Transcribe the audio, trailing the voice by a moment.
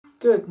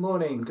Good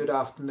morning, good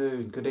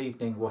afternoon, good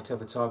evening,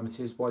 whatever time it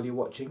is while you're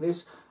watching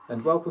this,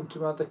 and welcome to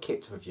another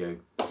kit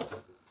review.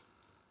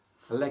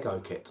 A Lego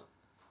kit.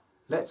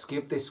 Let's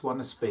give this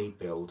one a speed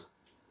build.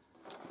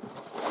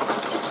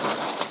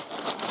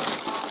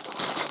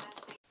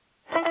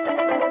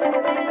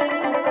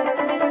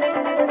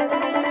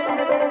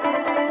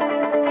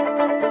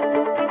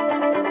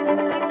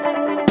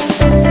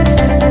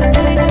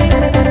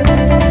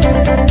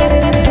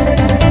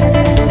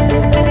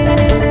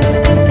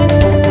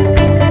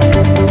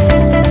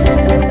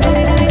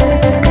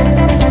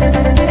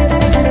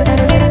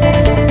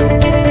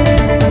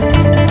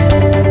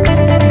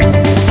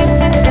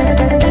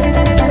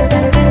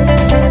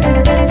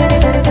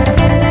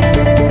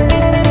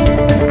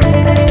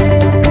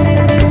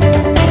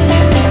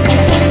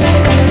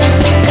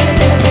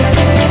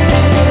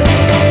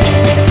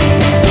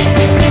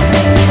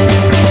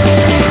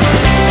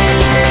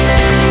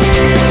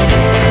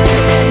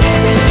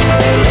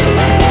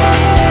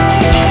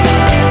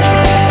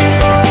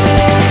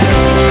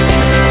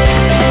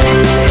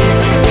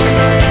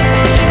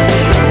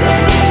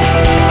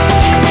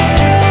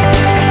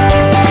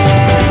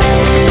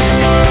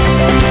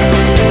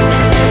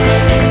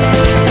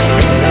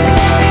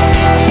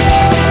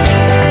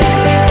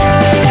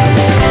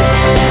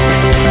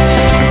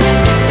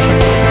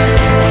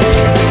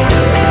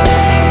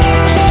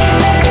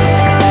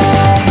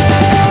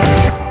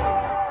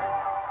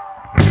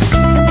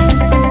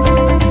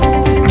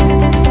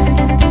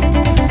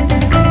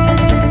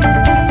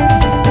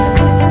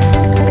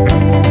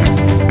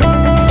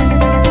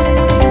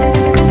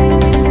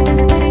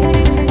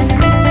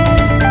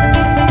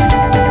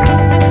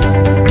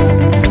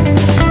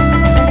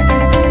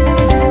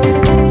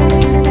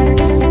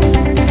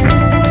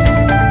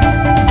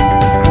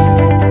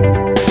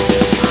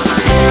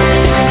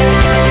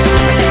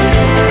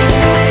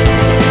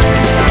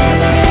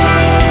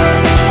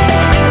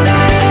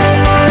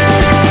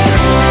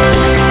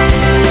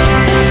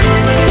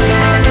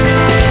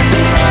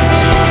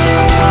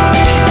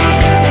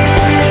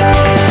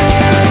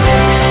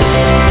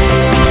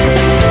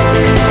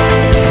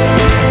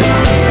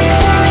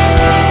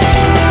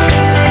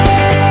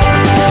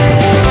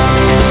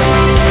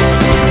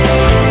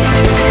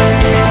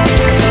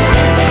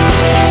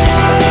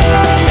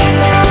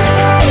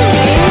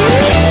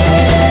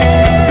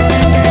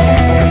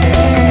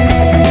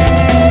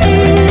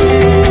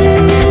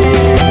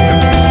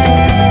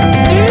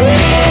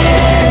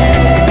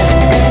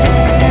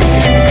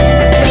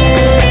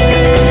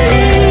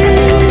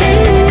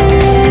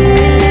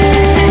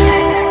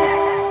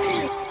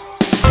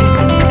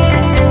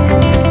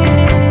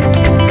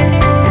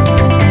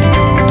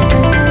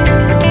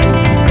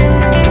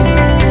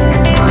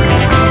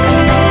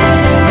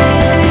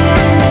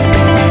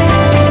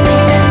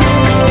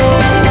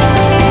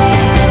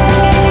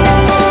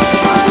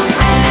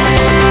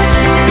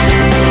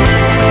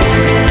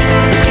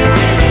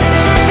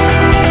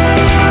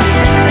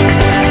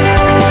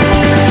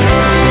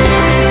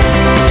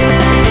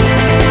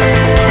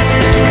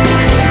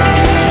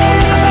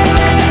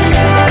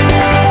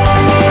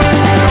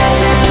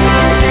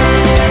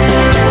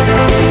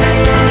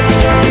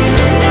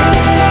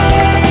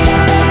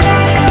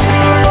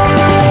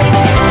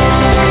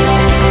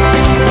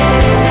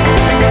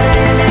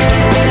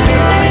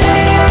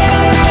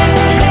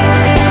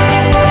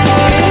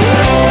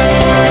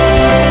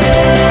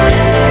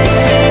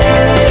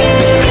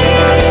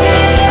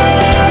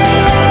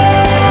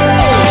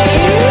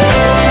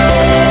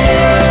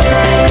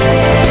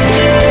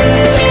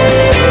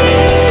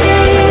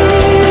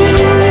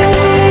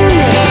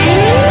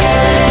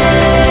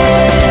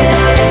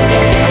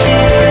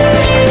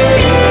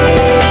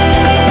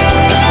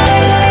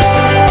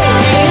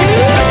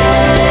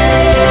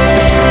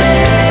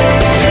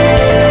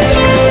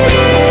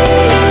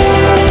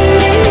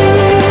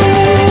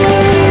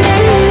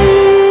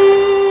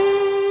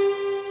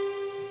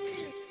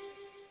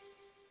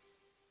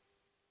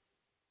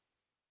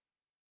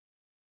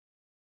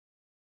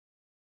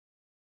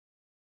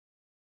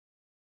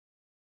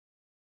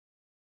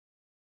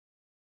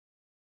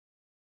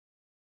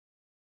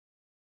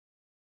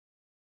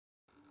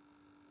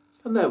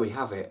 And there we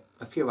have it,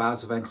 a few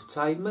hours of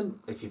entertainment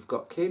if you've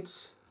got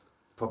kids,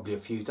 probably a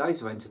few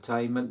days of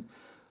entertainment,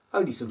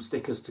 only some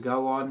stickers to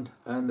go on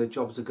and the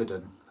job's a good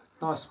one.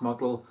 Nice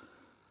model,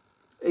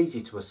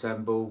 easy to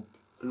assemble,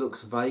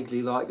 looks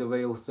vaguely like the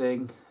real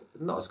thing,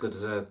 not as good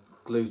as a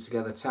glued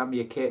together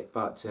Tamiya kit,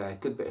 but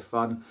good bit of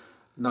fun,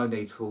 no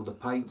need for all the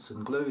paints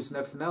and glues and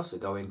everything else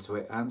that go into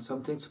it, and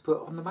something to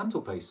put on the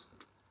mantelpiece.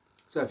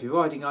 So if you're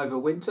riding over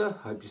winter,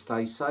 hope you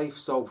stay safe,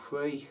 salt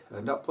free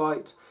and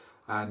upright.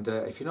 And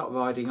if you're not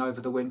riding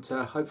over the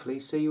winter, hopefully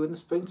see you in the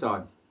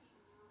springtime.